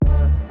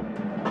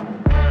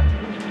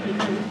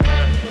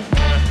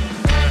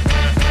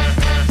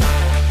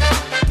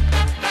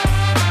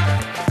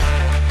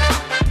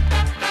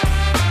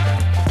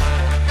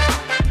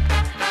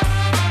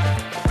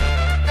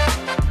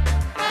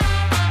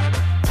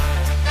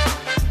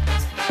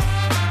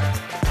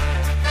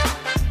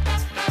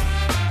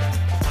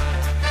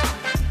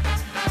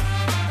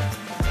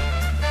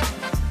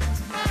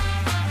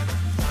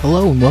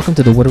Hello and welcome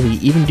to the What Are We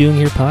Even Doing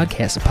Here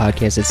podcast, a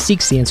podcast that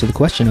seeks to answer the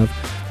question of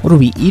what are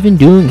we even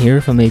doing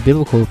here from a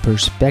biblical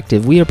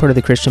perspective. We are part of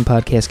the Christian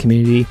podcast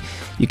community.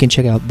 You can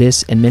check out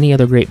this and many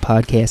other great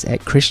podcasts at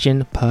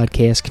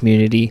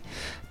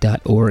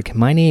christianpodcastcommunity.org.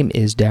 My name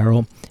is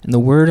Daryl, and the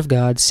Word of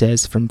God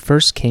says from 1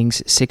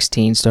 Kings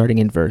 16, starting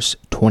in verse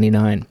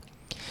 29.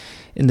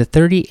 In the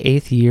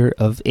 38th year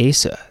of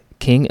Asa,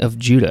 king of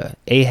Judah,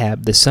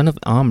 Ahab the son of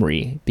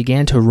Omri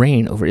began to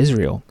reign over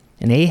Israel.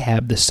 And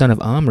Ahab the son of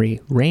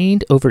Omri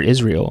reigned over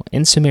Israel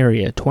in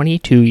Samaria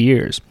 22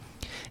 years.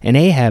 And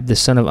Ahab the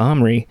son of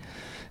Omri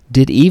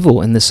did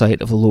evil in the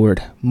sight of the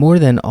Lord, more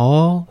than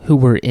all who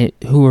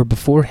were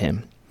before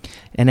him.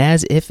 And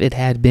as if it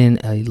had been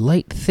a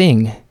light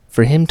thing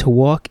for him to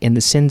walk in the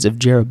sins of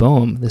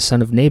Jeroboam the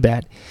son of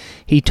Nebat,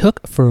 he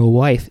took for a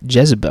wife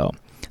Jezebel,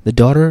 the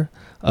daughter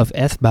of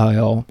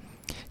Ethbaal,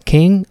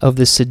 king of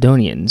the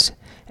Sidonians,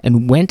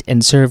 and went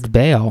and served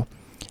Baal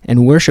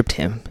and worshipped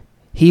him.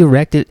 He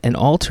erected an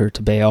altar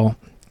to Baal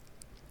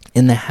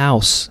in the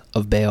house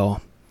of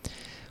Baal,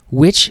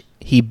 which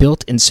he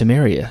built in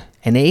Samaria,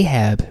 and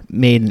Ahab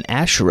made an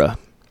Asherah.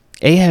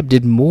 Ahab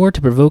did more to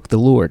provoke the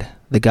Lord,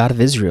 the God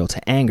of Israel,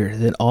 to anger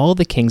than all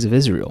the kings of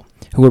Israel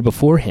who were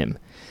before him.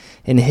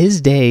 In his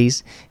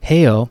days,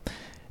 Hael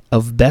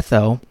of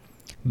Bethel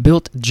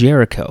built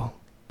Jericho.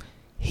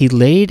 He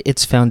laid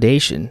its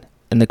foundation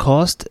and the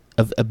cost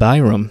of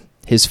Abiram,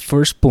 his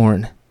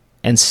firstborn,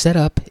 and set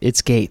up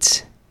its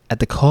gates at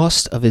the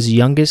cost of his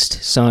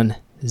youngest son,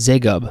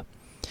 Zegub,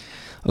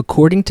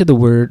 according to the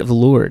word of the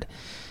Lord,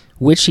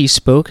 which he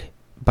spoke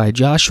by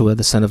Joshua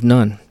the son of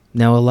Nun.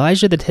 Now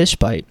Elijah the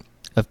Tishbite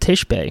of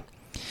Tishbe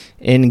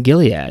in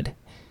Gilead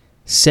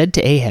said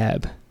to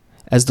Ahab,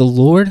 As the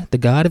Lord, the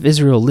God of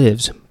Israel,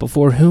 lives,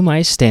 before whom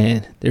I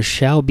stand, there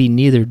shall be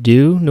neither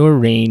dew nor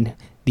rain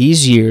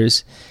these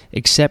years,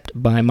 except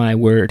by my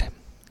word.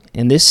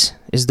 And this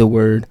is the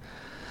word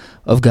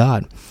of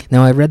God.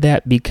 Now, I read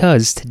that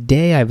because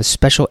today I have a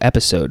special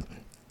episode.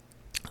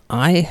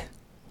 I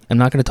am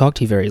not going to talk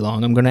to you very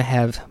long. I'm going to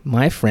have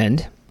my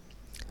friend,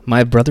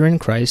 my brother in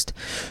Christ,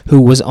 who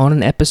was on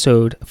an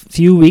episode a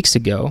few weeks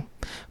ago,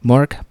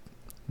 Mark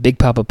Big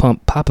Papa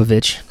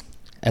Popovich,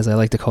 as I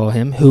like to call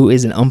him, who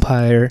is an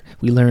umpire.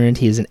 We learned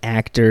he is an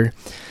actor.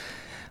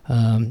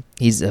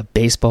 He's a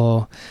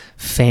baseball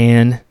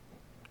fan.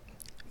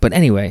 But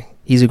anyway,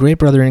 he's a great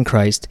brother in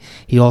Christ.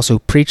 He also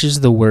preaches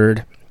the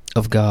word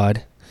of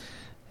God.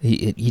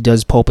 He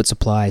does pulpit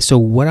supply. So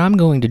what I'm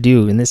going to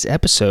do in this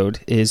episode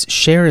is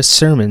share a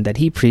sermon that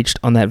he preached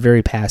on that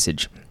very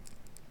passage.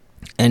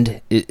 And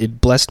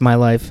it blessed my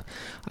life.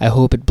 I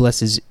hope it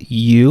blesses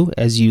you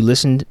as you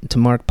listened to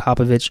Mark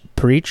Popovich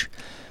preach.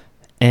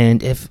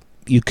 And if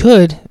you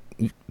could,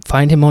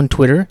 find him on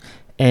Twitter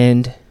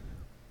and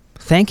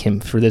thank him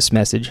for this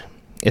message.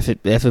 If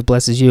it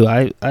blesses you,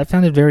 I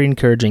found it very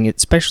encouraging,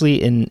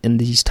 especially in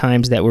these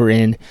times that we're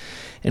in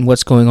and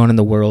what's going on in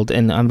the world.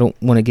 And I don't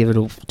want to give it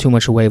too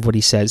much away of what he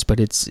says, but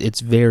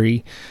it's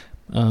very,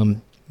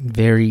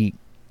 very,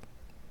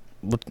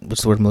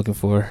 what's the word I'm looking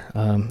for?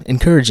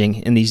 Encouraging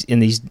in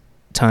these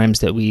times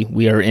that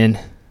we are in.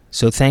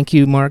 So thank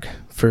you, Mark,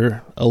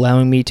 for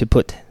allowing me to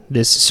put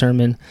this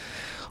sermon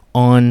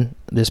on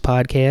this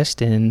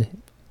podcast,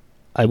 and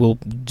I will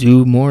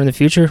do more in the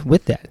future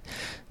with that.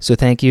 So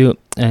thank you,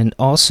 and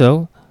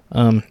also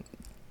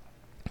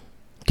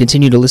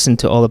continue to listen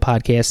to all the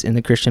podcasts in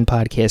the Christian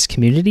podcast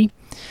community.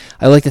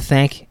 I'd like to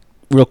thank,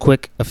 real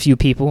quick, a few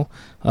people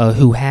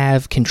who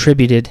have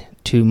contributed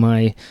to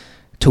my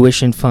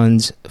tuition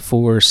funds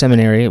for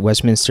seminary at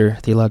Westminster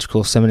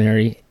Theological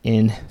Seminary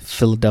in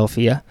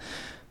Philadelphia.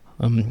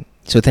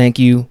 So thank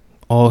you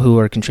all who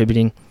are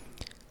contributing.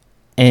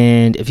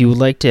 And if you would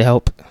like to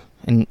help,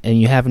 and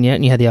you haven't yet,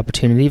 and you have the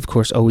opportunity, of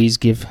course, always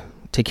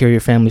take care of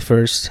your family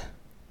first.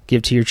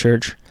 Give to your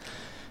church.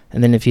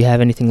 And then if you have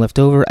anything left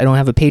over, I don't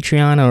have a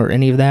Patreon or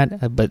any of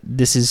that, but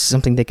this is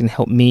something that can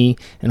help me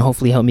and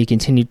hopefully help me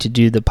continue to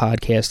do the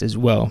podcast as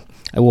well.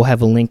 I will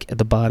have a link at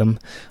the bottom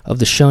of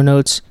the show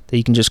notes that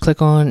you can just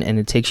click on, and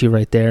it takes you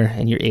right there,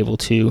 and you're able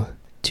to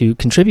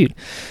contribute.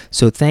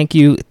 So thank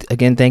you.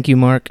 Again, thank you,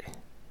 Mark.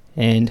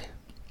 And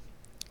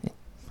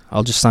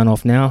I'll just sign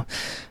off now.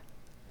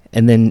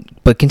 And then,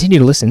 but continue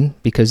to listen,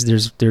 because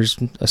there's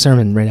a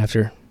sermon right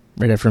after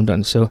I'm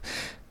done. So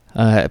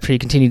I pray you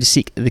continue to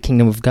seek the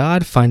kingdom of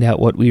God, find out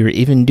what we are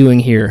even doing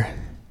here.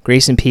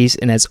 Grace and peace,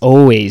 and as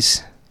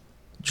always,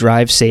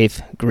 drive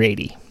safe,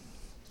 Grady.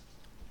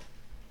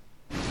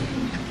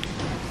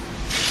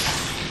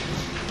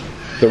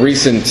 The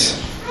recent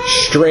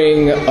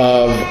string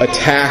of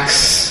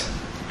attacks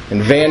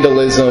and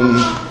vandalism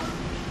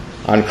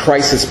on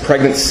crisis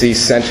pregnancy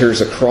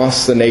centers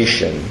across the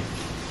nation,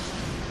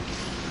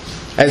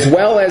 as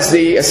well as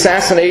the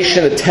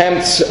assassination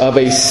attempt of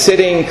a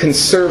sitting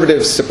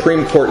conservative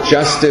Supreme Court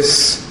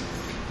justice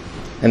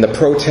and the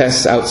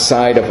protests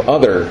outside of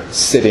other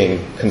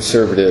sitting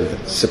conservative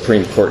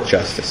Supreme Court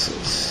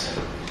justices.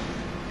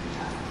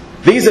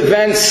 These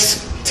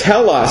events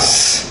tell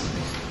us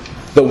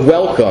the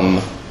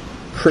welcome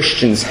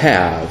Christians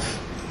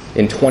have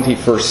in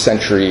 21st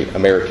century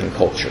American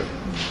culture.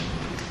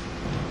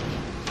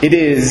 It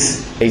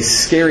is a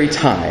scary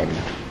time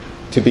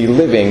to be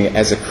living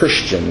as a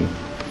Christian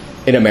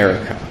in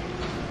America.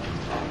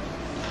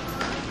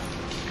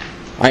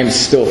 I am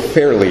still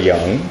fairly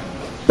young,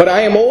 but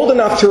I am old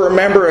enough to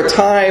remember a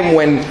time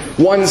when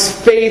one's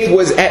faith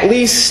was at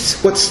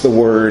least,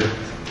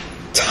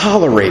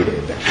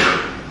 tolerated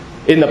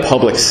in the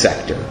public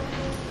sector.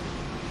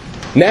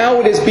 Now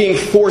it is being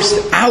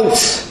forced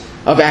out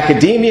of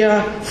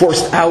academia,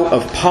 forced out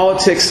of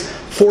politics,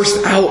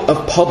 forced out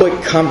of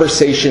public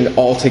conversation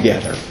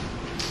altogether.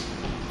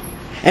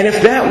 And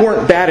if that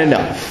weren't bad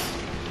enough,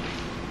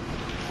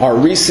 our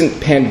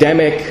recent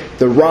pandemic,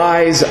 the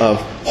rise of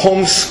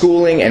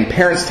homeschooling and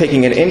parents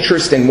taking an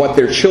interest in what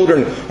their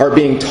children are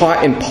being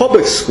taught in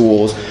public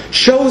schools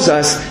shows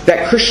us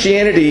that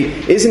Christianity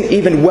isn't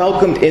even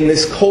welcomed in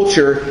this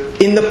culture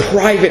in the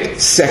private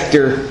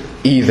sector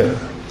either.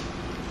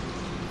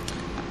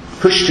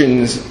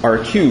 Christians are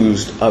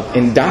accused of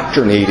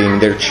indoctrinating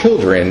their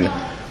children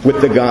with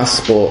the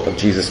gospel of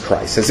Jesus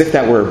Christ, as if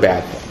that were a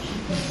bad thing.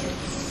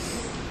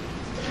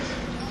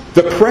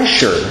 The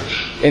pressure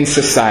in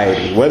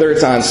society, whether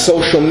it's on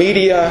social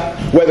media,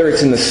 whether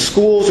it's in the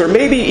schools, or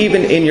maybe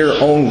even in your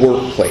own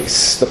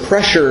workplace, the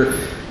pressure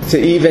to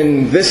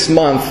even this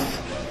month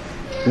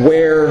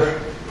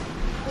wear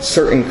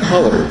certain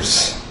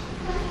colors,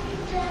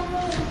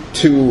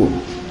 to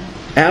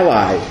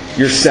ally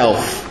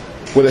yourself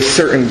with a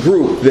certain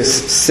group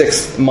this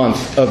 6th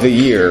month of the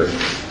year.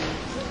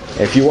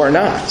 If you are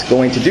not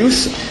going to do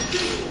so,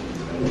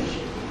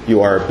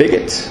 you are a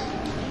bigot.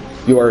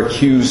 You are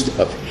accused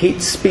of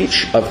hate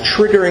speech, of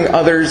triggering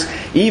others,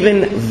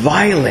 even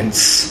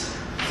violence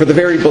for the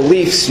very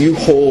beliefs you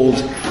hold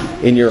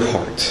in your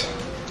heart.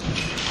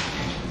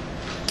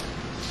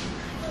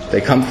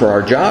 They come for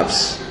our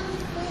jobs.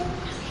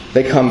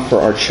 They come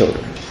for our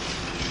children.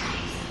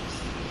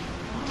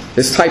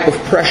 This type of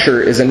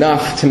pressure is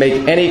enough to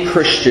make any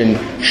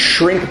Christian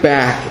shrink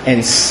back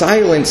and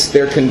silence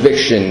their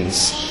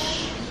convictions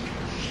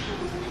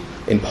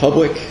in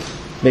public,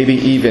 maybe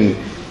even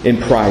in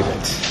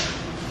private.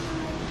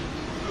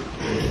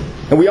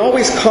 And we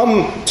always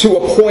come to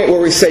a point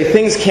where we say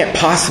things can't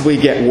possibly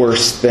get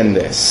worse than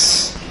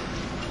this.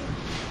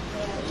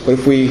 But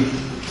if we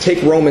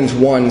take Romans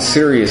 1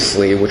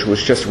 seriously, which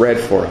was just read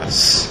for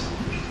us,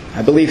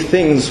 I believe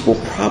things will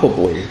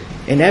probably,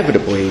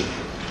 inevitably,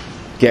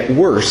 get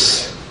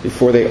worse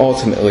before they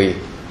ultimately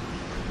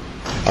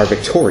are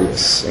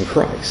victorious in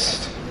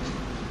Christ.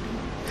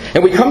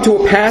 And we come to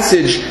a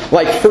passage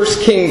like 1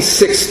 Kings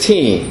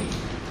 16.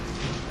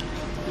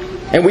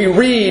 And we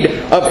read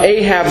of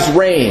Ahab's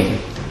reign.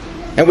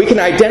 And we can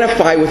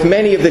identify with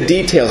many of the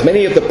details,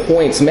 many of the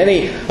points,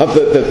 many of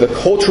the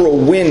cultural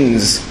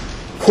winds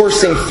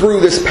coursing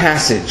through this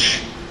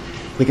passage.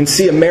 We can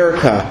see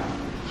America.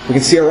 We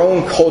can see our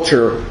own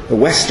culture, the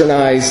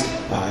westernized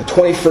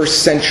 21st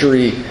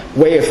century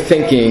way of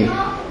thinking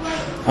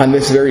on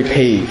this very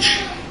page.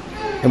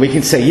 And we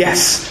can say,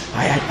 yes,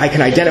 I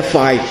can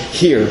identify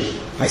here.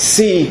 I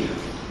see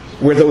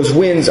where those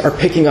winds are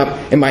picking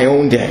up in my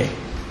own day.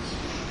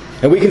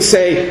 And we can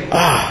say,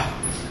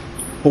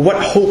 but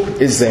what hope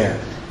is there?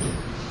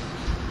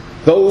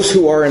 Those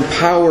who are in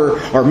power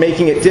are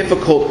making it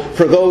difficult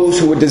for those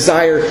who would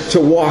desire to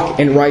walk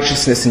in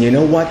righteousness. And you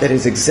know what? That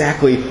is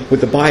exactly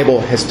what the Bible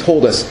has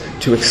told us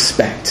to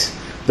expect.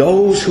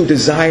 Those who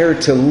desire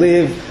to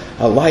live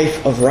a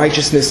life of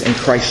righteousness in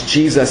Christ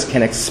Jesus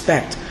can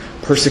expect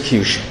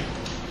persecution.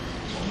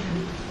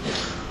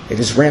 It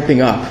is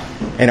ramping up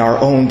in our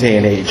own day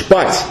and age.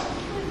 But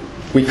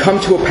we come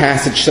to a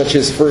passage such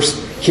as 1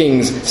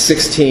 Kings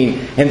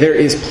 16, and there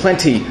is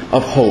plenty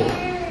of hope.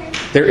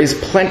 There is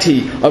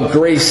plenty of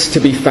grace to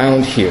be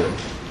found here.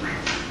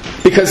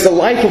 Because the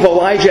life of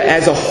Elijah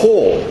as a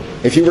whole,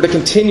 if you were to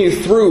continue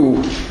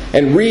through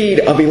and read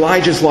of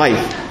Elijah's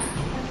life,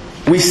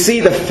 we see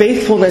the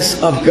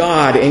faithfulness of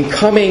God in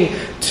coming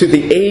to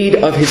the aid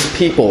of His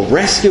people,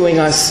 rescuing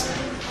us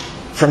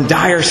from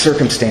dire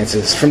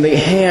circumstances, from the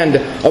hand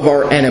of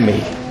our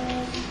enemy.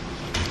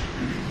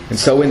 And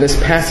so in this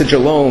passage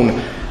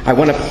alone, I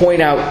want to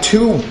point out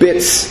 2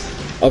 bits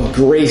of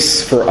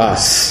grace for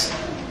us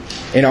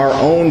in our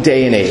own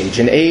day and age,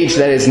 an age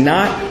that is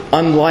not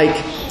unlike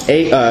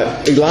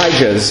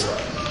Elijah's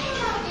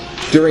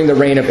during the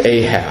reign of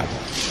Ahab.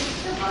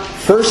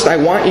 First, I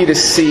want you to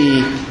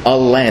see a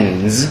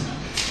lens.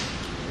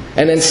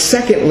 And then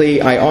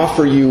secondly, I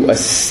offer you a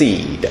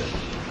seed.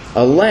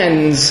 A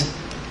lens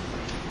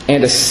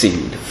and a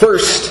seed.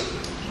 First,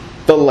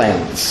 the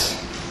lens.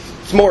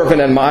 It's more of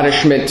an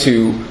admonishment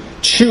to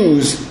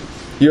choose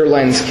your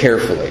lens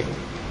carefully.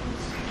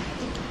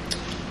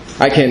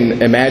 I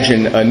can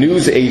imagine a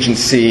news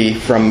agency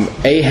from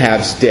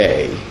Ahab's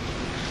day,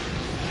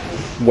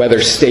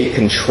 whether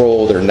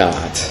state-controlled or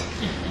not,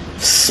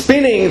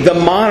 spinning the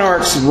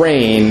monarch's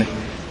reign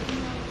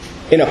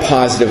in a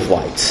positive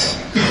light.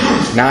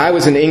 Now, I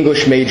was an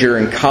English major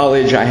in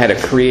college. I had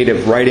a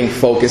creative writing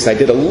focus. I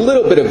did a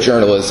little bit of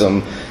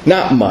journalism,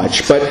 not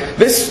much. But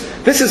this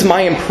This is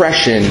my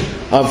impression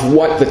of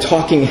what the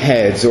talking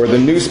heads or the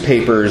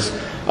newspapers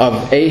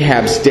of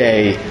Ahab's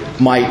day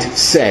might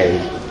say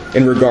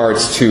in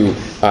regards to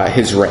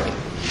his reign.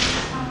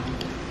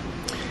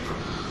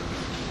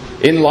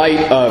 In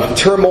light of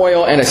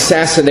turmoil and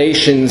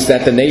assassinations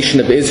that the nation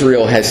of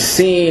Israel has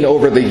seen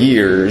over the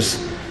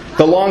years,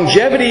 the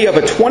longevity of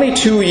a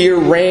 22-year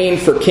reign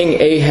for King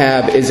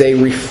Ahab is a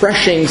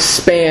refreshing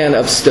span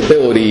of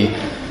stability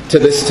to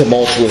this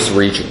tumultuous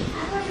region.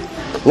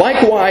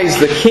 Likewise,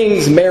 the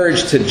king's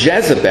marriage to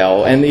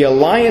Jezebel and the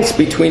alliance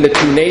between the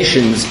two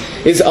nations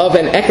is of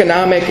an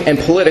economic and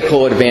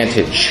political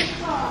advantage,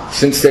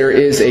 since there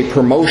is a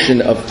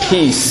promotion of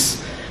peace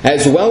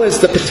as well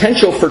as the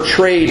potential for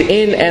trade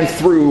in and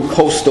through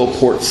coastal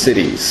port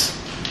cities.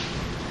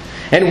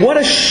 And what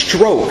a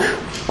stroke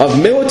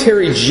of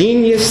military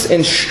genius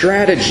and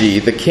strategy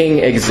the king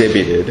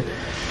exhibited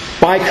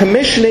by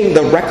commissioning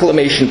the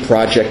reclamation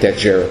project at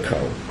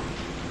Jericho.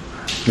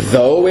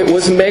 Though it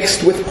was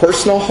mixed with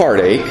personal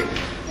heartache,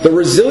 the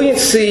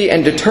resiliency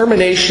and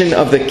determination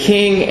of the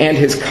king and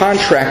his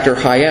contractor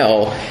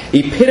Hiel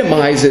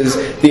epitomizes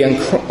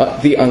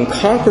the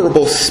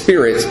unconquerable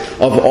spirit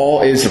of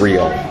all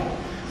Israel.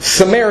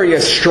 Samaria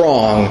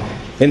strong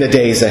in the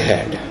days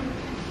ahead.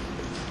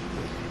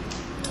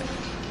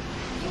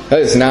 That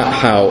is not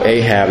how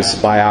Ahab's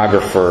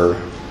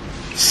biographer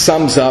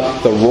sums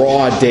up the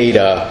raw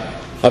data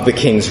of the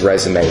king's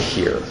resume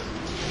here.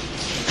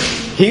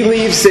 He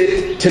leaves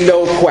it to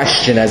no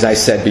question, as I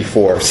said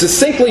before.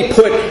 Succinctly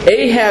put,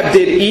 Ahab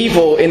did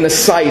evil in the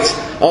sight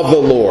of the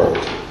Lord.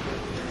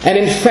 And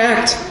in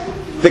fact,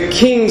 the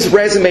king's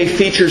resume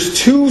features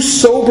two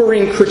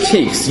sobering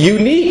critiques,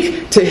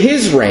 unique to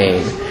his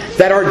reign,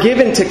 that are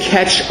given to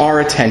catch our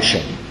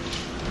attention.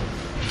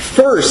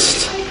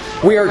 First,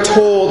 we are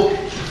told,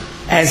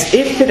 as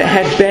if it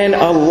had been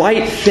a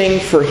light thing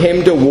for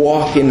him to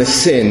walk in the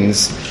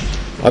sins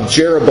of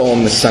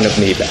Jeroboam the son of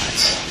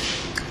Nebat.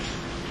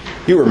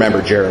 You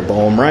remember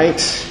Jeroboam, right?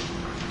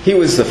 He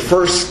was the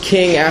first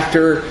king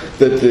after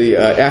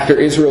after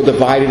Israel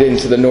divided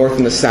into the north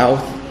and the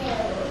south.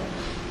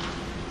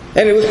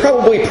 And it was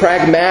probably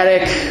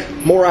pragmatic,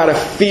 more out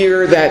of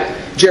fear,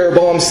 that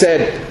Jeroboam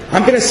said,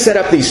 I'm going to set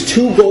up these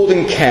two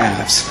golden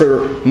calves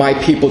for my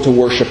people to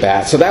worship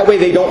at, so that way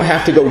they don't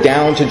have to go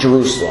down to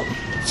Jerusalem.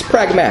 It's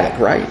pragmatic,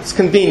 right? It's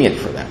convenient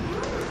for them.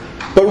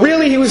 But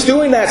really he was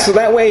doing that so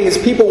that way his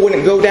people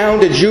wouldn't go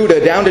down to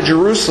Judah, down to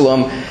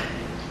Jerusalem,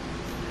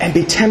 and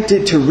be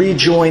tempted to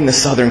rejoin the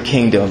southern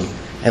kingdom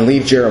and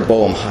leave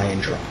Jeroboam high and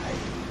dry.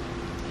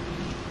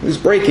 He was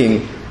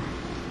breaking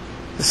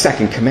the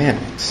second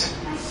commandment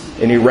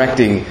in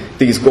erecting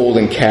these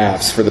golden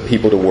calves for the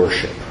people to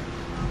worship.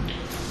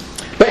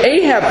 But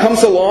Ahab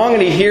comes along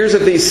and he hears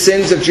of these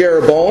sins of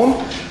Jeroboam,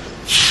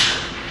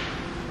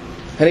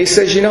 and he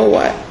says, you know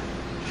what?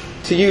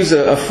 To use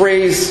a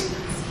phrase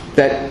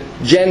that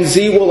Gen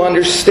Z will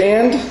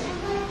understand,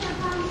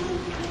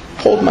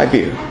 hold my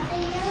beer.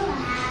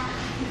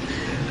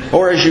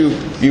 Or as you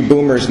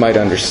boomers might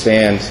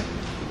understand,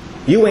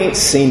 you ain't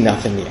seen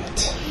nothing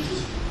yet.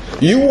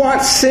 You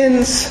want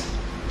sins?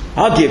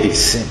 I'll give you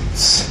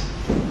sins.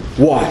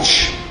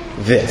 Watch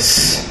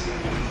this.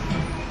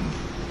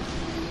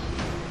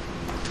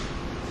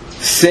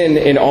 Sin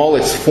in all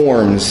its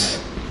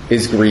forms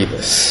is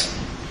grievous.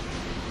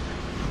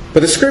 But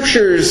the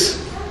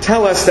Scriptures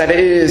tell us that it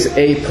is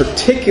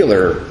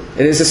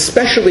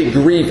especially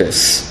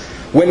grievous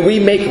when we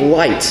make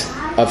light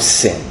of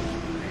sin,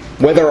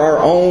 whether our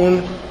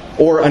own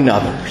or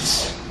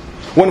another's.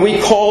 When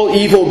we call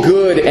evil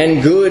good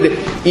and good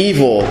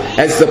evil,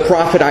 as the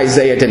prophet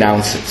Isaiah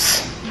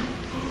denounces.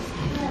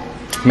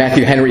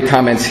 Matthew Henry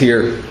comments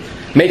here,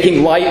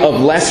 making light of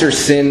lesser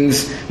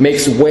sins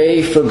makes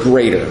way for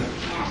greater.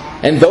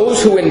 And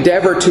those who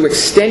endeavor to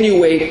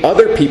extenuate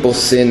other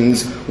people's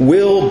sins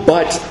will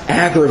but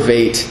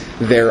aggravate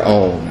their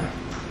own.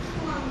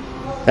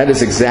 That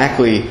is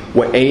exactly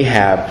what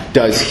Ahab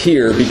does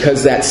here,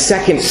 because that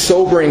second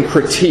sobering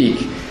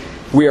critique,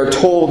 we are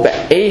told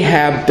that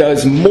Ahab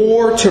does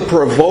more to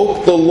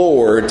provoke the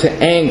Lord to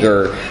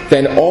anger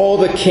than all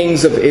the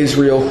kings of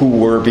Israel who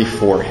were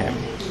before him.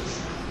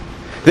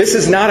 This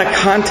is not a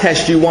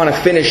contest you want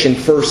to finish in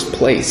first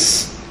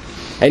place.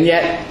 And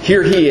yet,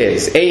 here he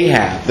is,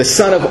 Ahab, the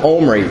son of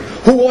Omri,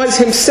 who was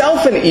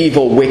himself an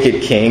evil,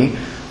 wicked king,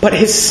 but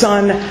his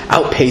son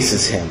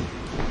outpaces him.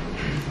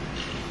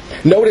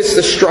 Notice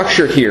the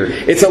structure here.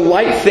 It's a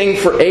light thing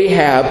for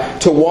Ahab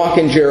to walk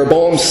in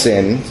Jeroboam's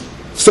sin.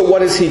 So what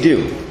does he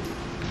do?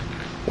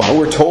 Well,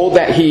 we're told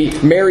that he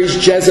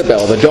marries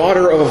Jezebel, the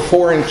daughter of a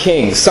foreign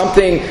king,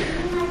 something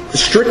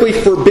strictly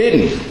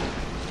forbidden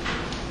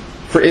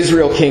for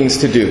Israel kings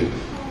to do.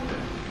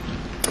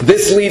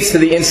 This leads to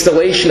the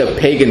installation of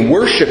pagan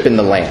worship in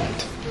the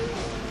land.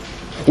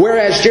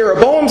 Whereas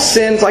Jeroboam's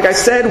sins, like I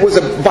said, was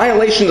a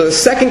violation of the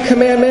second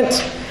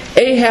commandment,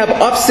 Ahab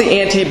ups the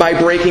ante by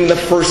breaking the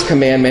first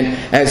commandment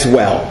as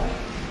well.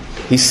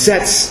 He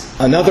sets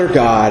another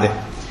god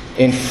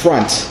in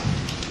front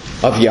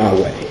of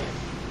Yahweh.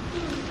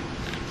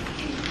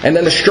 And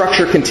then the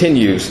structure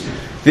continues.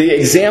 The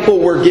example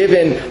we're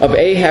given of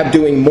Ahab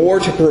doing more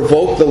to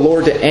provoke the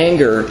Lord to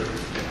anger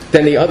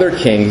than the other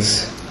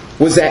kings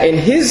was that in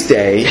his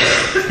day,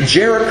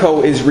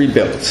 Jericho is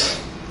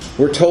rebuilt.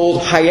 We're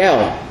told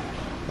Hiel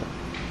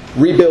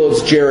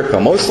rebuilds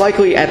Jericho, most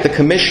likely at the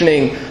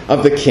commissioning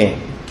of the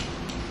king.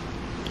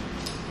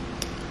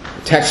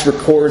 The text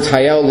records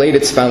Hiel laid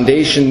its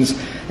foundations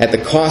at the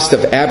cost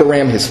of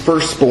Abiram, his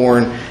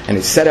firstborn, and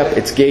it set up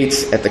its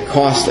gates at the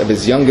cost of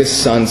his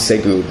youngest son,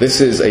 Segub.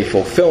 This is a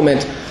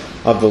fulfillment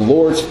of the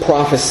Lord's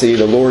prophecy,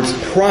 the Lord's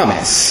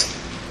promise,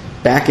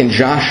 back in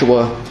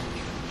Joshua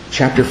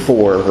chapter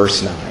 4,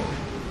 verse 9.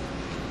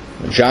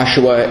 When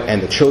Joshua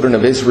and the children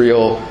of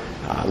Israel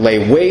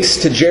lay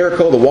waste to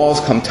Jericho, the walls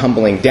come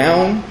tumbling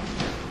down.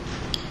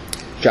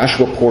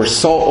 Joshua pours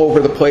salt over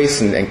the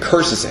place and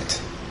curses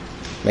it.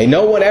 May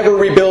no one ever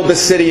rebuild the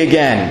city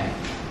again.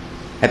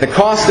 At the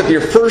cost of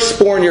your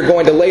firstborn, you're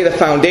going to lay the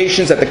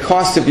foundations. At the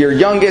cost of your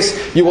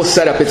youngest, you will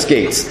set up its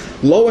gates.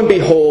 Lo and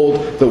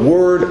behold, the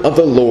word of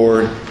the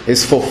Lord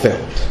is fulfilled.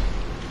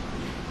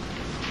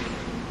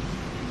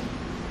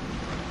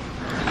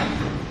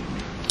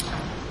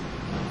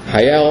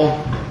 Hiel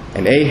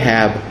and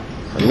Ahab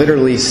are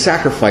literally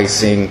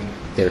sacrificing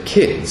their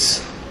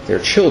kids, their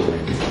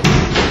children,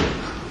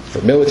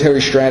 for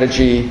military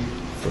strategy,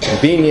 for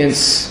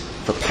convenience,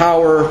 for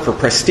power, for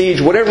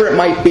prestige, whatever it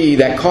might be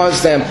that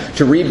caused them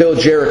to rebuild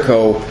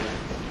Jericho.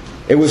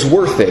 It was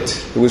worth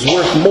it. It was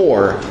worth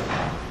more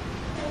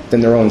than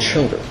their own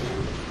children.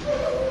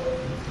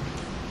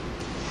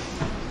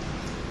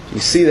 You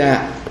see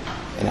that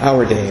in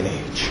our day and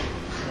age.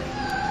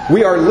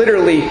 We are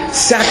literally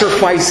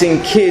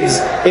sacrificing kids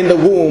in the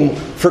womb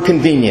for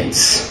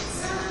convenience,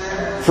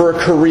 for a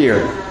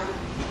career,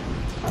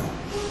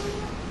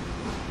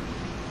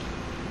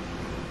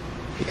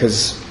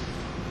 because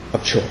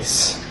of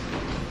choice,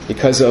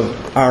 because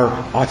of our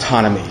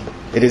autonomy.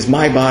 It is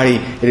my body,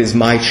 it is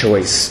my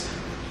choice.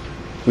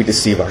 We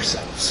deceive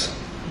ourselves.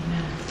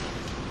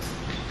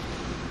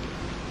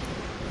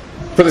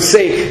 For the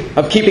sake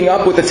of keeping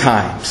up with the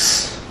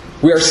times,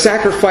 we are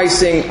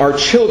sacrificing our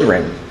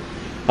children,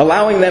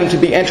 allowing them to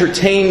be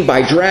entertained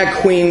by drag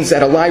queens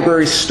at a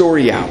library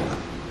story hour.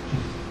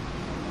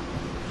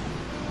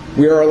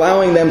 We are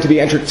allowing them to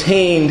be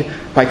entertained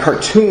by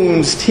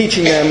cartoons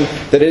teaching them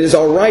that it is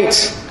all right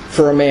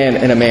for a man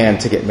and a man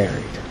to get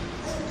married,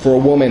 for a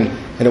woman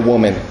and a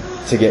woman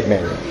to get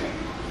married.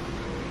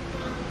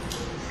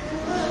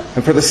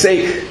 And for the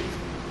sake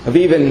of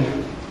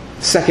even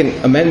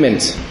Second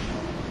Amendment,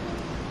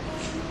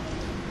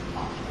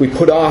 we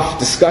put off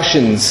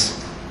discussions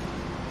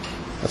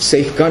of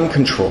safe gun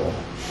control,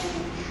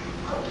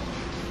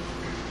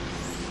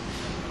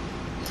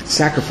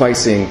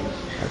 sacrificing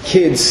our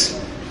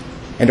kids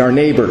and our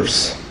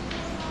neighbors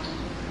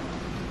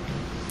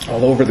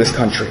all over this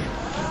country.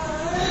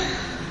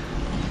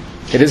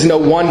 It is no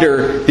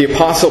wonder the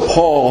Apostle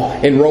Paul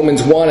in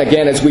Romans 1,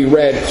 again as we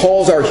read,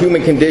 calls our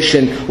human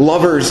condition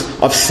lovers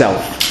of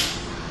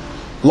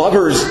self,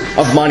 lovers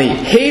of money,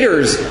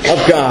 haters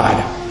of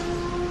God,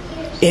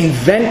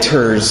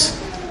 inventors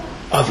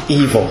of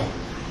evil,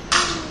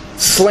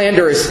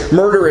 slanderous,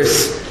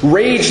 murderous,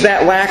 rage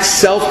that lacks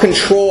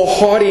self-control,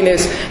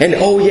 haughtiness, and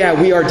oh yeah,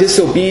 we are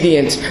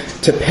disobedient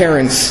to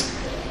parents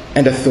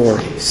and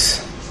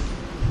authorities.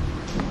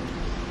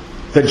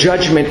 The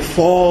judgment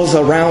falls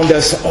around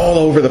us all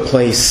over the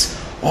place.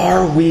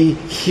 Are we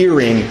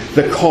hearing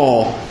the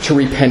call to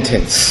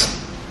repentance?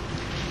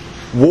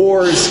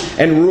 Wars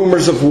and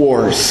rumors of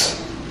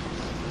wars.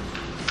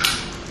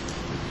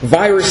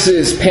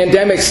 Viruses,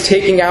 pandemics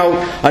taking out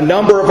a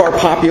number of our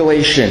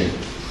population.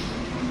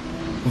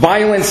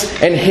 Violence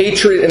and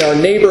hatred in our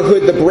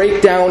neighborhood, the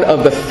breakdown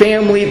of the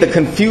family, the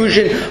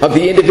confusion of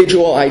the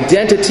individual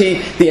identity,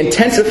 the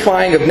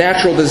intensifying of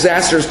natural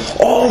disasters.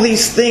 All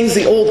these things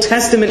the Old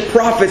Testament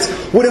prophets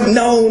would have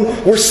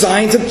known were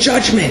signs of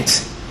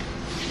judgment.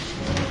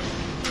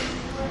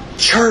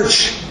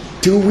 Church,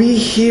 do we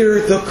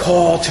hear the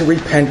call to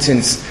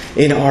repentance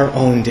in our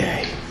own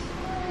day?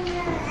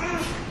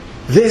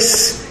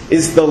 This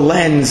is the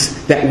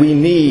lens that we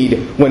need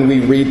when we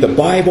read the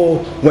Bible,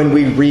 when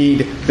we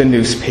read the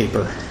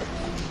newspaper,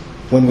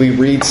 when we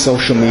read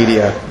social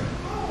media,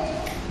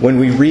 when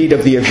we read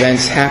of the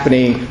events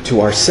happening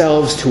to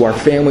ourselves, to our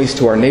families,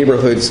 to our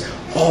neighborhoods,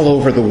 all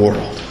over the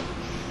world.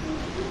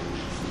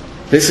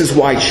 This is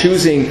why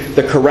choosing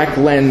the correct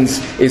lens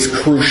is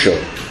crucial.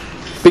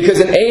 Because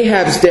in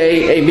Ahab's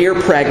day, a mere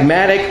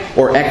pragmatic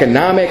or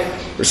economic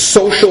or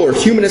social or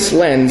humanist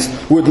lens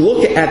would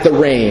look at the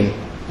reign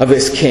of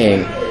this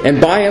king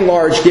and by and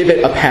large give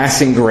it a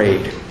passing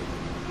grade.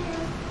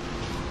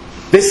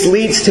 This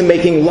leads to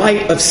making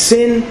light of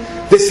sin.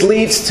 This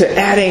leads to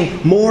adding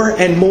more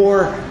and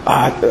more,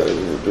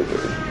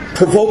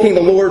 provoking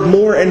the Lord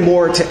more and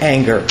more to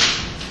anger.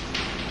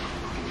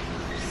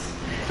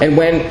 And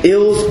when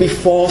ills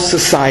befall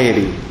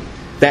society,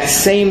 that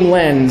same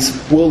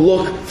lens will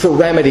look for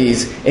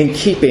remedies in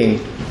keeping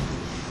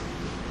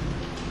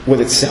with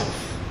itself.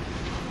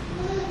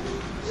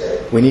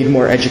 We need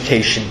more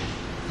education.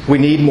 We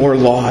need more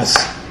laws.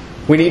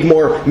 We need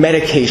more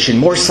medication,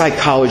 more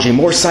psychology,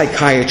 more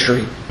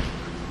psychiatry,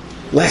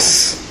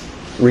 less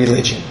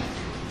religion.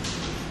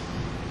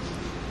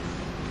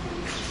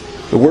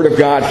 The Word of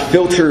God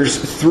filters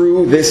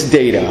through this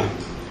data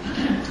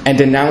and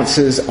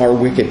denounces our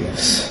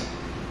wickedness,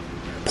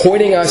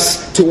 pointing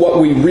us to what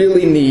we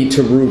really need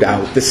to root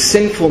out, the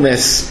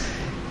sinfulness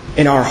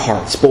in our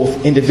hearts,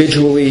 both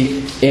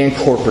individually and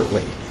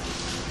corporately.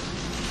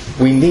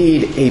 We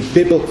need a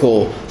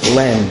biblical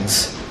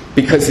lens,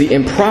 because the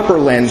improper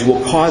lens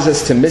will cause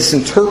us to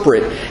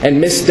misinterpret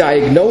and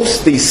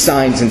misdiagnose these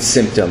signs and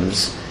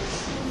symptoms.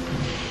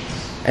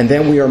 And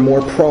then we are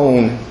more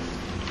prone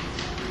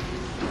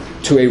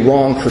to a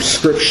wrong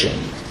prescription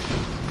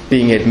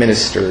being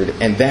administered,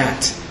 and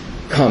that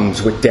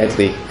comes with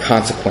deadly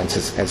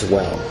consequences as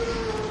well.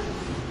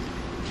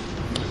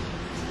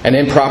 An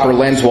improper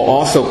lens will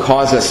also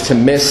cause us to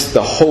miss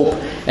the hope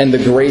and the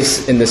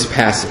grace in this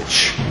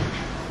passage.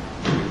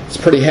 It's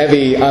pretty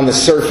heavy on the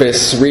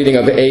surface reading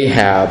of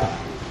Ahab,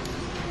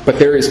 but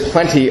there is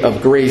plenty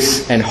of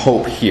grace and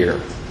hope here.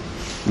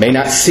 It may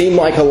not seem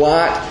like a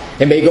lot.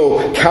 It may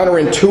go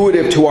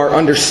counterintuitive to our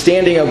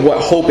understanding of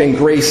what hope and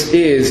grace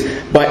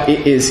is, but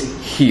it is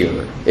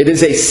here. It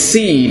is a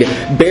seed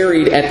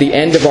buried at the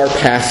end of our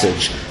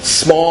passage.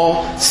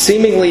 Small,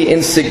 seemingly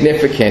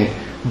insignificant,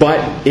 but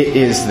it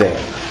is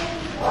there.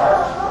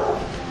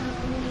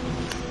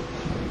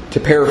 To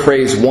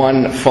paraphrase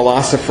one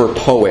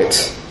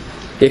philosopher-poet,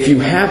 if you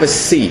have a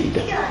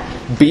seed,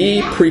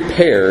 be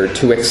prepared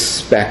to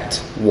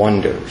expect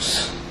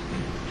wonders.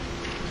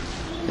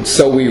 And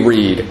so we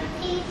read,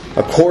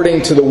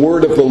 according to the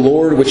word of the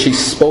Lord which he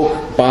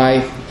spoke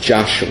by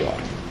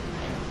Joshua.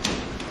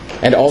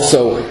 And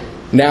also,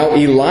 now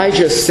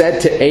Elijah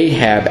said to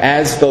Ahab,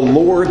 as the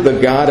Lord, the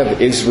God of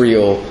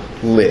Israel,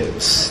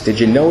 lives. Did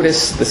you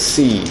notice the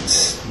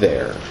seeds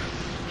there?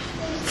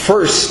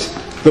 First,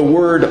 the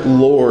word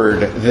Lord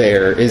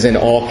there is in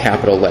all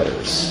capital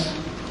letters.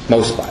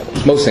 Most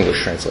Bibles, most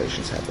English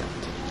translations have that.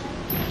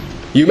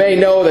 You may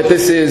know that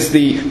this is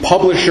the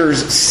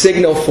publisher's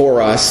signal for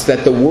us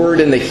that the word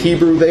in the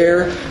Hebrew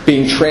there,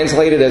 being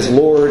translated as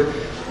Lord,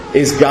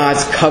 is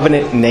God's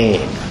covenant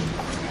name,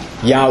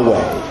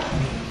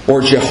 Yahweh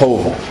or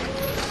Jehovah.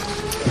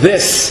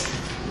 This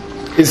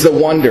is the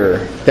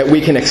wonder that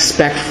we can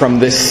expect from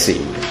this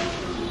seed.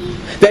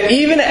 That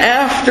even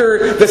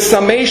after the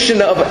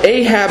summation of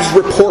Ahab's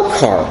report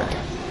card,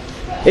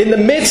 in the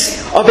midst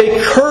of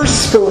a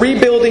curse for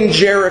rebuilding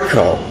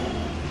Jericho,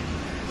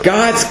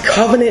 God's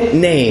covenant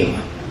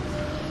name,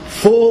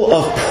 full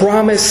of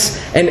promise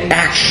and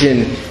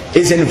action,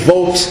 is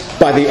invoked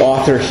by the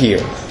author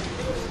here.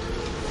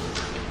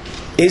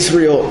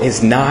 Israel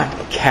is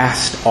not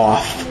cast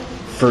off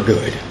for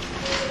good.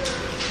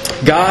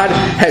 God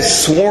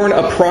has sworn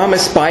a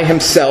promise by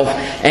himself,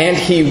 and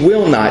he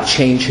will not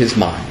change his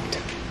mind.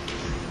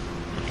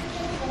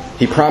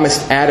 He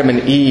promised Adam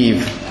and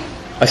Eve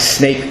a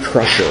snake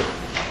crusher.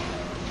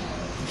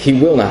 He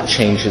will not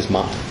change his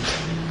mind.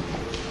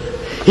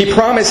 He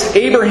promised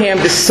Abraham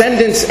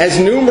descendants as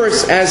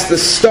numerous as the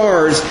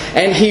stars,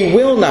 and he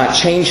will not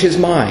change his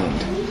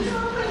mind.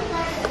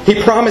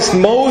 He promised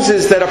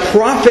Moses that a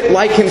prophet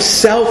like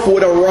himself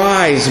would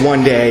arise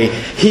one day.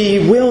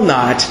 He will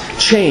not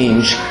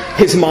change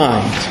his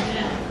mind.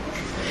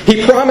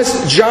 He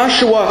promised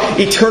Joshua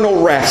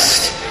eternal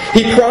rest.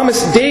 He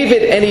promised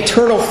David an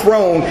eternal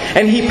throne,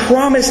 and he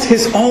promised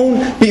his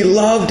own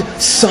beloved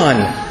Son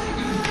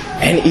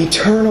an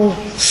eternal,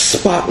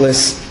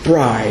 spotless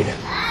bride.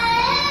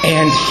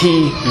 And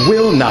he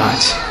will not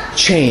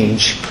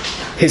change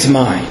his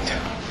mind.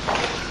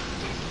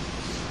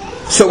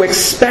 So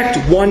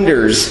expect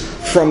wonders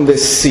from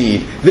this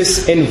seed,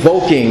 this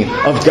invoking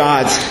of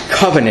God's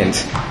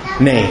covenant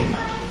name.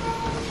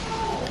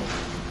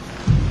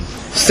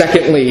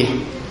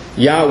 Secondly,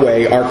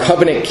 Yahweh, our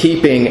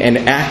covenant-keeping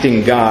and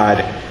acting God,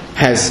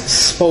 has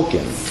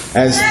spoken,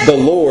 as the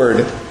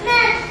Lord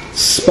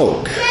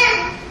spoke.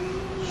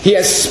 He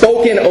has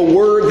spoken a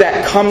word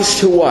that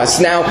comes to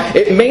us. Now,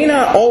 it may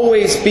not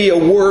always be a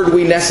word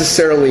we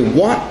necessarily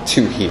want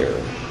to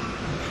hear,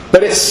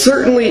 but it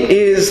certainly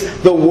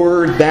is the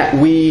word that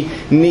we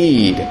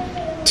need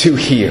to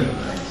hear.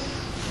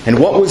 And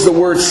what was the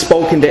word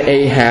spoken to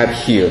Ahab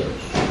here?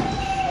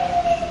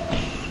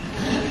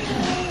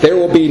 There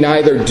will be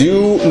neither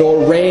dew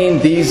nor rain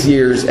these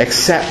years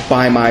except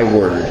by my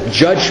word.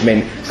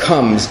 Judgment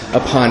comes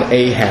upon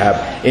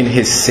Ahab in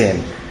his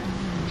sin.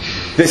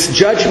 This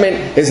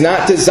judgment is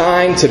not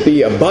designed to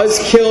be a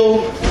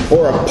buzzkill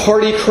or a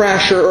party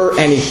crasher or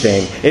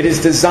anything. It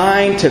is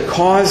designed to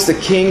cause the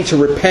king to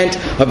repent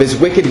of his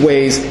wicked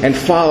ways and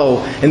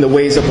follow in the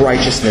ways of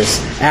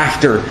righteousness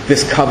after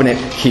this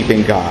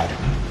covenant-keeping God.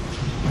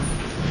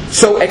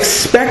 So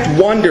expect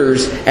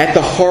wonders at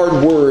the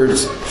hard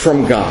words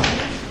from God.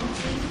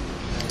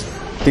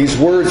 These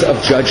words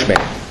of judgment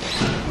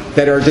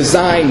that are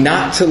designed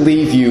not to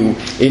leave you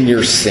in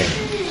your sin.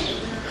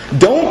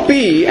 Don't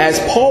be, as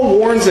Paul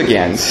warns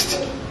against,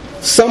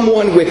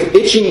 someone with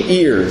itching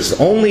ears,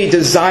 only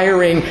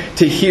desiring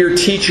to hear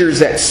teachers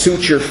that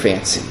suit your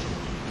fancy.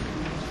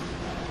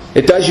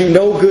 It does you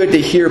no good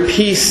to hear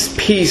peace,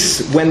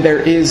 peace when there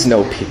is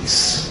no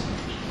peace,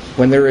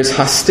 when there is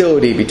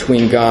hostility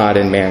between God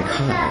and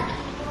mankind.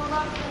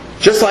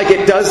 Just like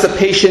it does the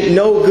patient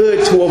no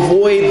good to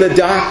avoid the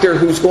doctor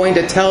who's going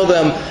to tell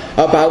them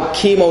about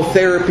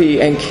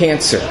chemotherapy and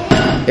cancer.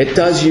 It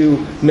does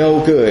you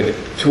no good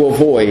to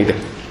avoid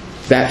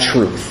that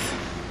truth.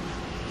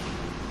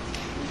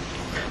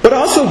 But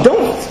also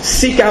don't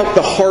seek out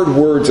the hard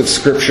words of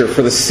Scripture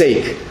for the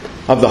sake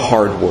of the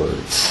hard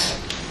words.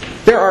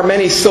 There are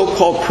many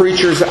so-called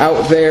preachers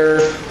out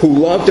there who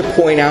love to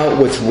point out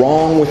what's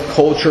wrong with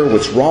culture,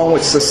 what's wrong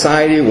with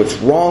society, what's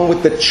wrong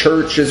with the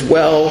church as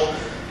well.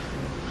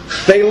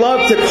 They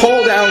love to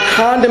call down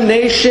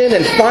condemnation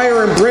and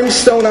fire and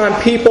brimstone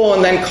on people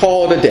and then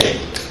call it a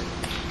day.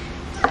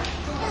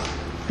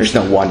 There's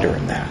no wonder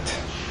in that.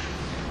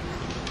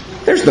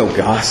 There's no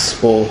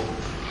gospel.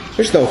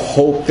 There's no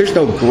hope. There's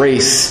no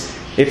grace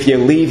if you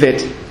leave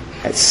it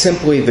at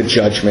simply the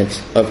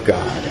judgment of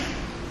God.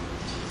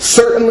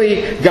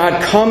 Certainly,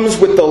 God comes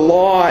with the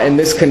law and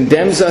this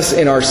condemns us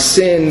in our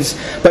sins,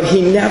 but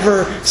He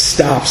never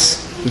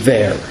stops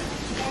there.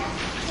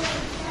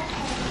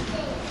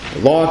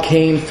 The law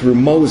came through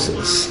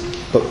Moses,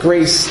 but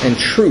grace and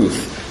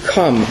truth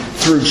come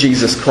through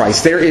Jesus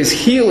Christ. There is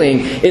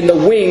healing in the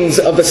wings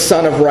of the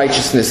Son of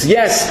Righteousness.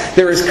 Yes,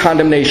 there is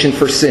condemnation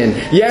for sin.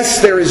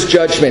 Yes, there is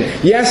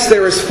judgment. Yes,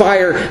 there is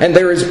fire and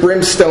there is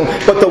brimstone.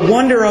 But the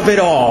wonder of it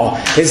all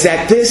is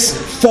that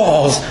this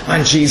falls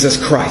on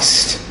Jesus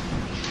Christ.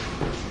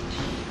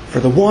 For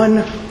the one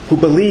who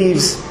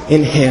believes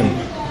in Him,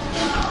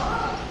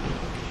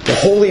 the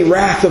holy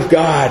wrath of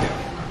God,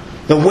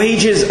 the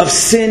wages of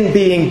sin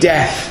being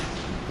death,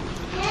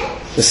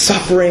 the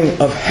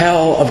suffering of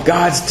hell, of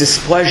God's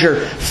displeasure,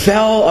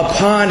 fell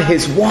upon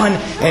His one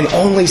and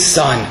only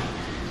Son.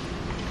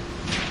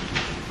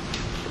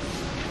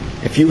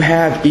 If you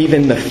have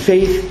even the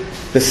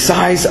faith the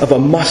size of a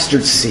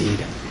mustard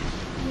seed,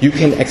 you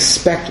can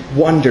expect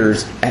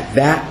wonders at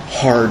that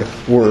hard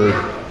word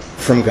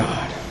from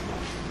God.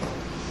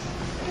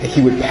 That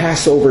He would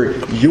pass over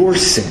your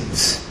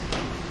sins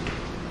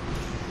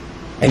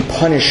and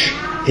punish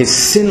His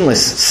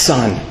sinless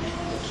Son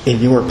in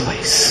your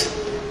place.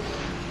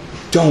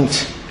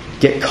 Don't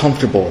get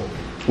comfortable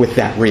with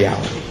that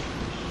reality.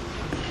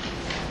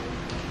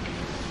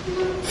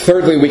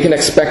 Thirdly, we can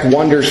expect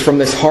wonders from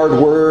this hard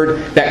word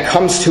that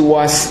comes to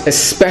us,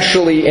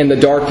 especially in the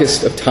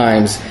darkest of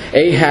times.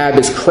 Ahab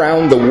is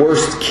crowned the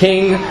worst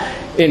king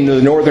in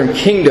the northern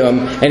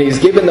kingdom, and he's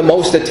given the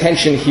most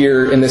attention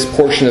here in this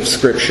portion of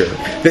Scripture.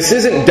 This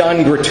isn't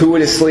done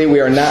gratuitously. We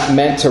are not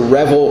meant to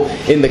revel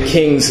in the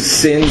king's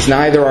sins.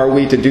 Neither are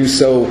we to do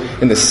so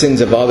in the sins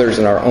of others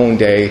in our own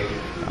day.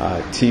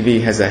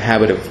 TV has a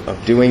habit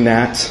of doing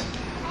that,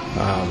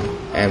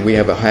 and we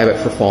have a habit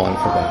for falling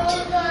for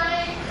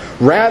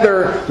that.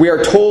 Rather, we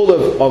are told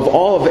of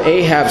all of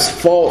Ahab's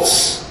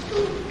faults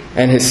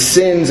and his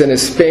sins and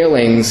his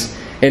failings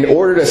in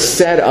order to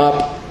set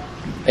up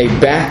a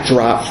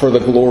backdrop for the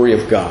glory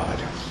of God.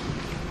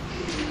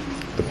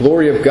 The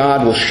glory of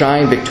God will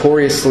shine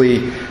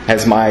victoriously,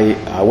 as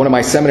one of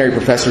my seminary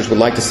professors would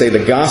like to say,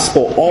 the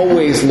gospel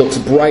always looks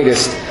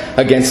brightest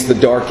against the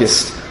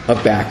darkest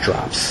of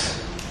backdrops.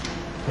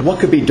 And what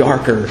could be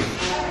darker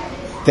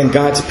than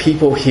God's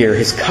people here,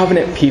 His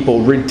covenant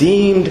people,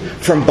 redeemed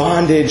from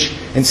bondage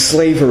and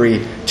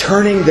slavery,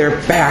 turning their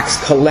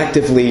backs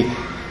collectively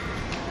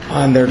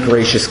on their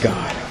gracious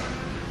God,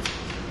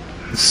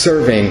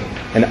 serving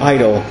an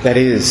idol that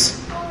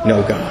is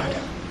no God?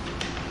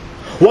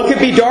 What could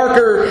be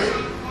darker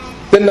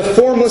than the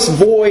formless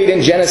void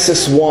in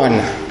Genesis 1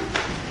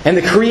 and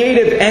the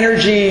creative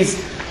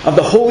energies of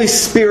the Holy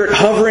Spirit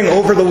hovering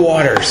over the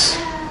waters?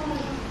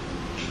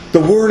 The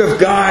Word of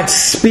God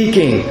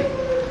speaking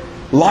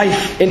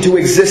life into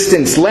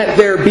existence. Let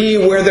there be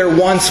where there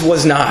once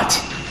was not.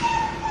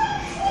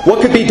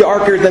 What could be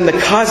darker than the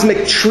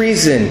cosmic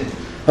treason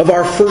of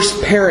our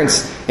first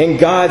parents in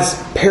God's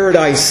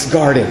paradise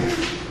garden?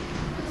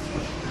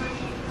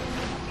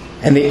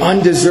 And the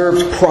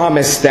undeserved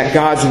promise that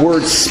God's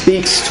Word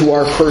speaks to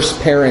our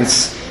first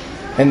parents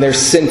and their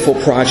sinful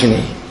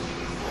progeny.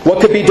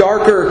 What could be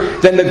darker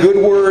than the good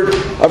word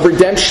of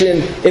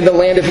redemption in the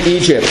land of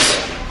Egypt?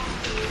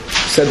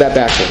 Said that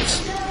backwards.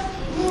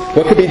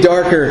 What could be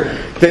darker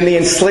than the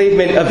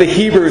enslavement of the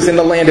Hebrews in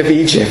the land of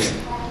Egypt?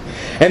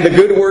 And the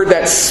good word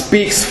that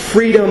speaks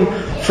freedom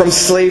from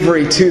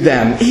slavery to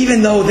them,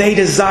 even though they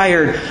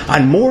desired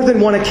on more than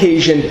one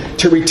occasion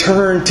to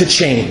return to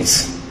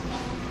chains.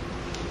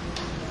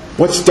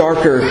 What's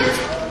darker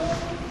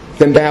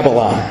than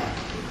Babylon?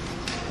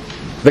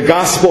 The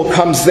gospel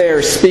comes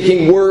there,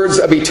 speaking words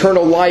of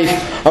eternal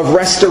life, of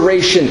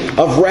restoration,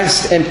 of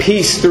rest and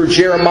peace through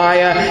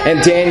Jeremiah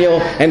and Daniel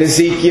and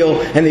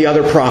Ezekiel and the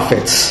other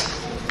prophets.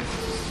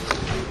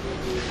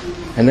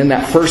 And then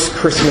that first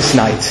Christmas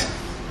night,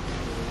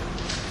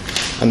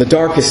 on the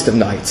darkest of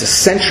nights, a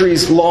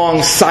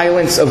centuries-long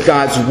silence of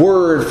God's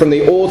Word from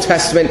the Old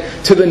Testament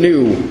to the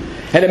New,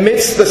 And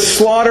amidst the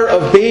slaughter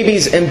of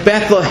babies in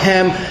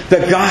Bethlehem,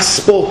 the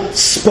gospel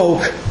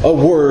spoke a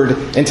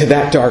word into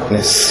that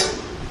darkness.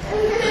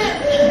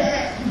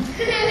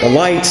 The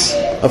light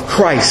of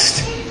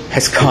Christ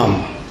has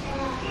come.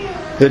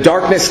 The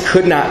darkness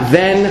could not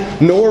then,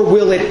 nor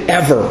will it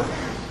ever,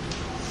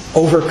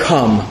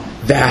 overcome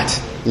that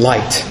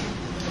light.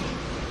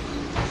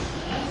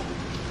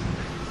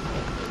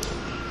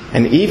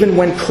 And even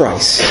when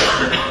Christ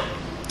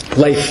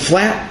lay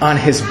flat on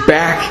his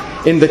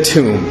back in the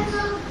tomb,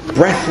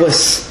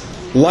 breathless,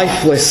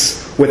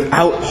 lifeless,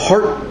 without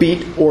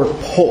heartbeat or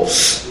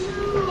pulse,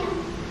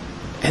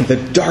 and the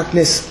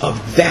darkness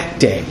of that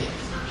day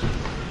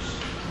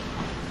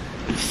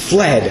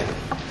fled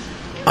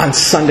on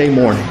Sunday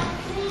morning,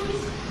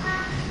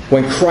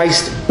 when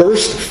Christ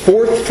burst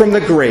forth from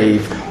the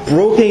grave,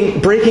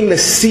 breaking the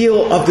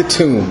seal of the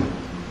tomb.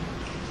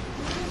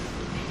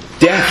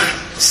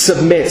 Death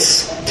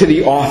submits to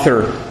the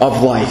author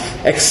of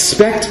life.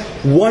 Expect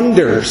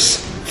wonders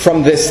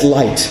from this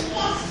light,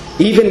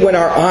 even when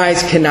our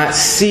eyes cannot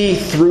see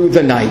through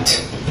the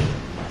night.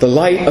 The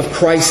light of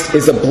Christ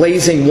is a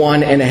blazing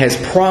one, and it has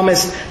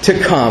promised to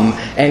come,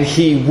 and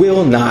he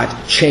will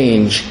not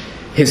change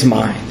his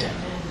mind.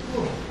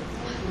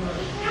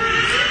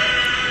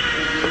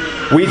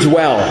 We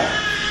dwell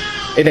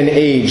in an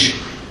age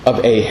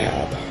of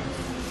Ahab.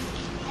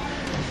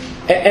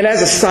 And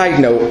as a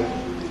side note,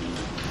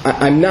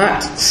 I'm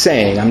not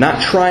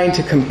trying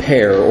to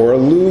compare or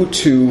allude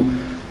to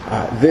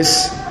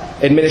this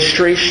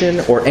administration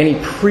or any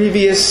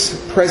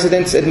previous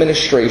president's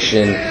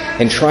administration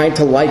and trying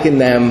to liken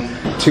them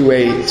to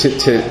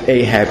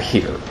Ahab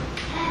here.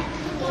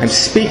 I'm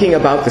speaking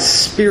about the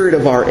spirit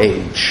of our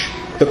age,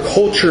 the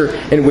culture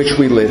in which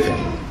we live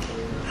in.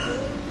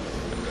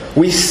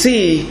 We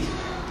see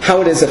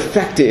how it has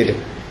affected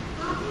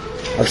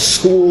our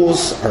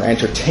schools, our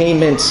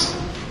entertainment,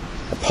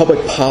 our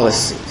public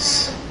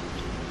policies.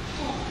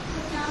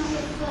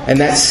 And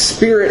that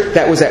spirit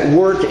that was at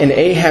work in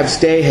Ahab's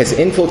day has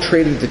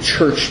infiltrated the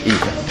church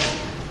even.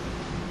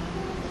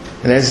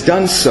 And has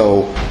done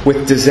so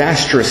with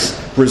disastrous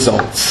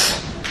results.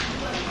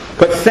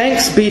 But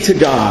thanks be to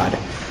God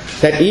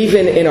that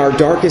even in our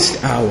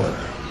darkest hour,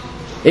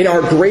 in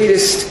our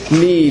greatest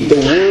need, the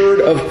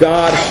Word of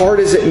God, hard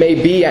as it may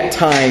be at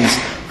times,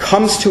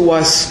 comes to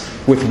us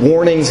with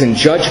warnings and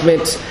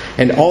judgment,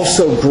 and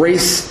also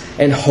grace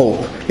and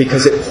hope,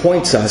 because it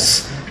points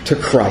us to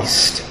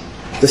Christ,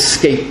 the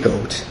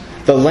scapegoat,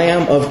 the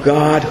Lamb of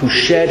God who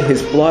shed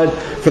his blood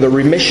for the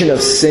remission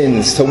of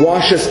sins, to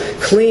wash us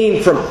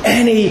clean from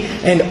any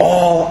and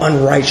all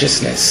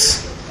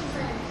unrighteousness.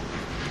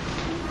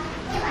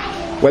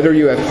 Whether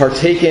you have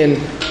partaken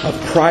of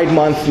Pride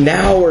Month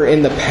now or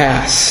in the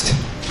past,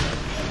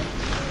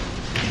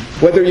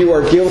 whether you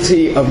are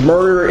guilty of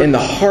murder in the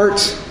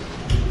heart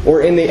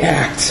or in the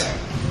act,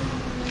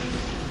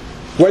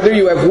 whether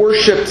you have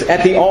worshipped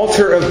at the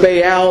altar of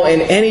Baal in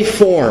any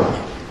form,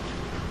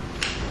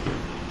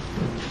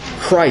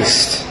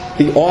 Christ,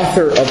 the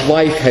author of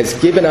life, has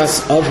given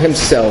us of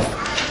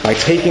himself by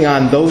taking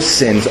on those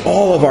sins,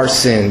 all of our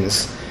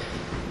sins,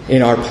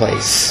 in our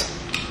place.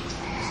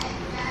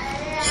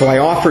 So I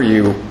offer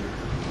you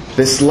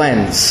this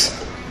lens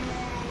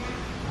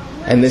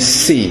and this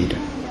seed.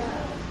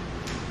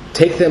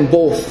 Take them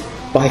both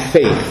by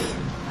faith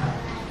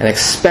and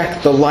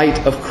expect the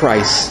light of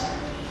Christ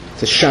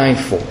to shine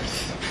forth.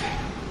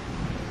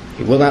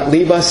 He will not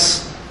leave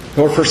us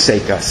nor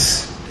forsake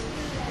us.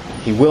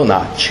 He will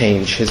not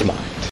change his mind.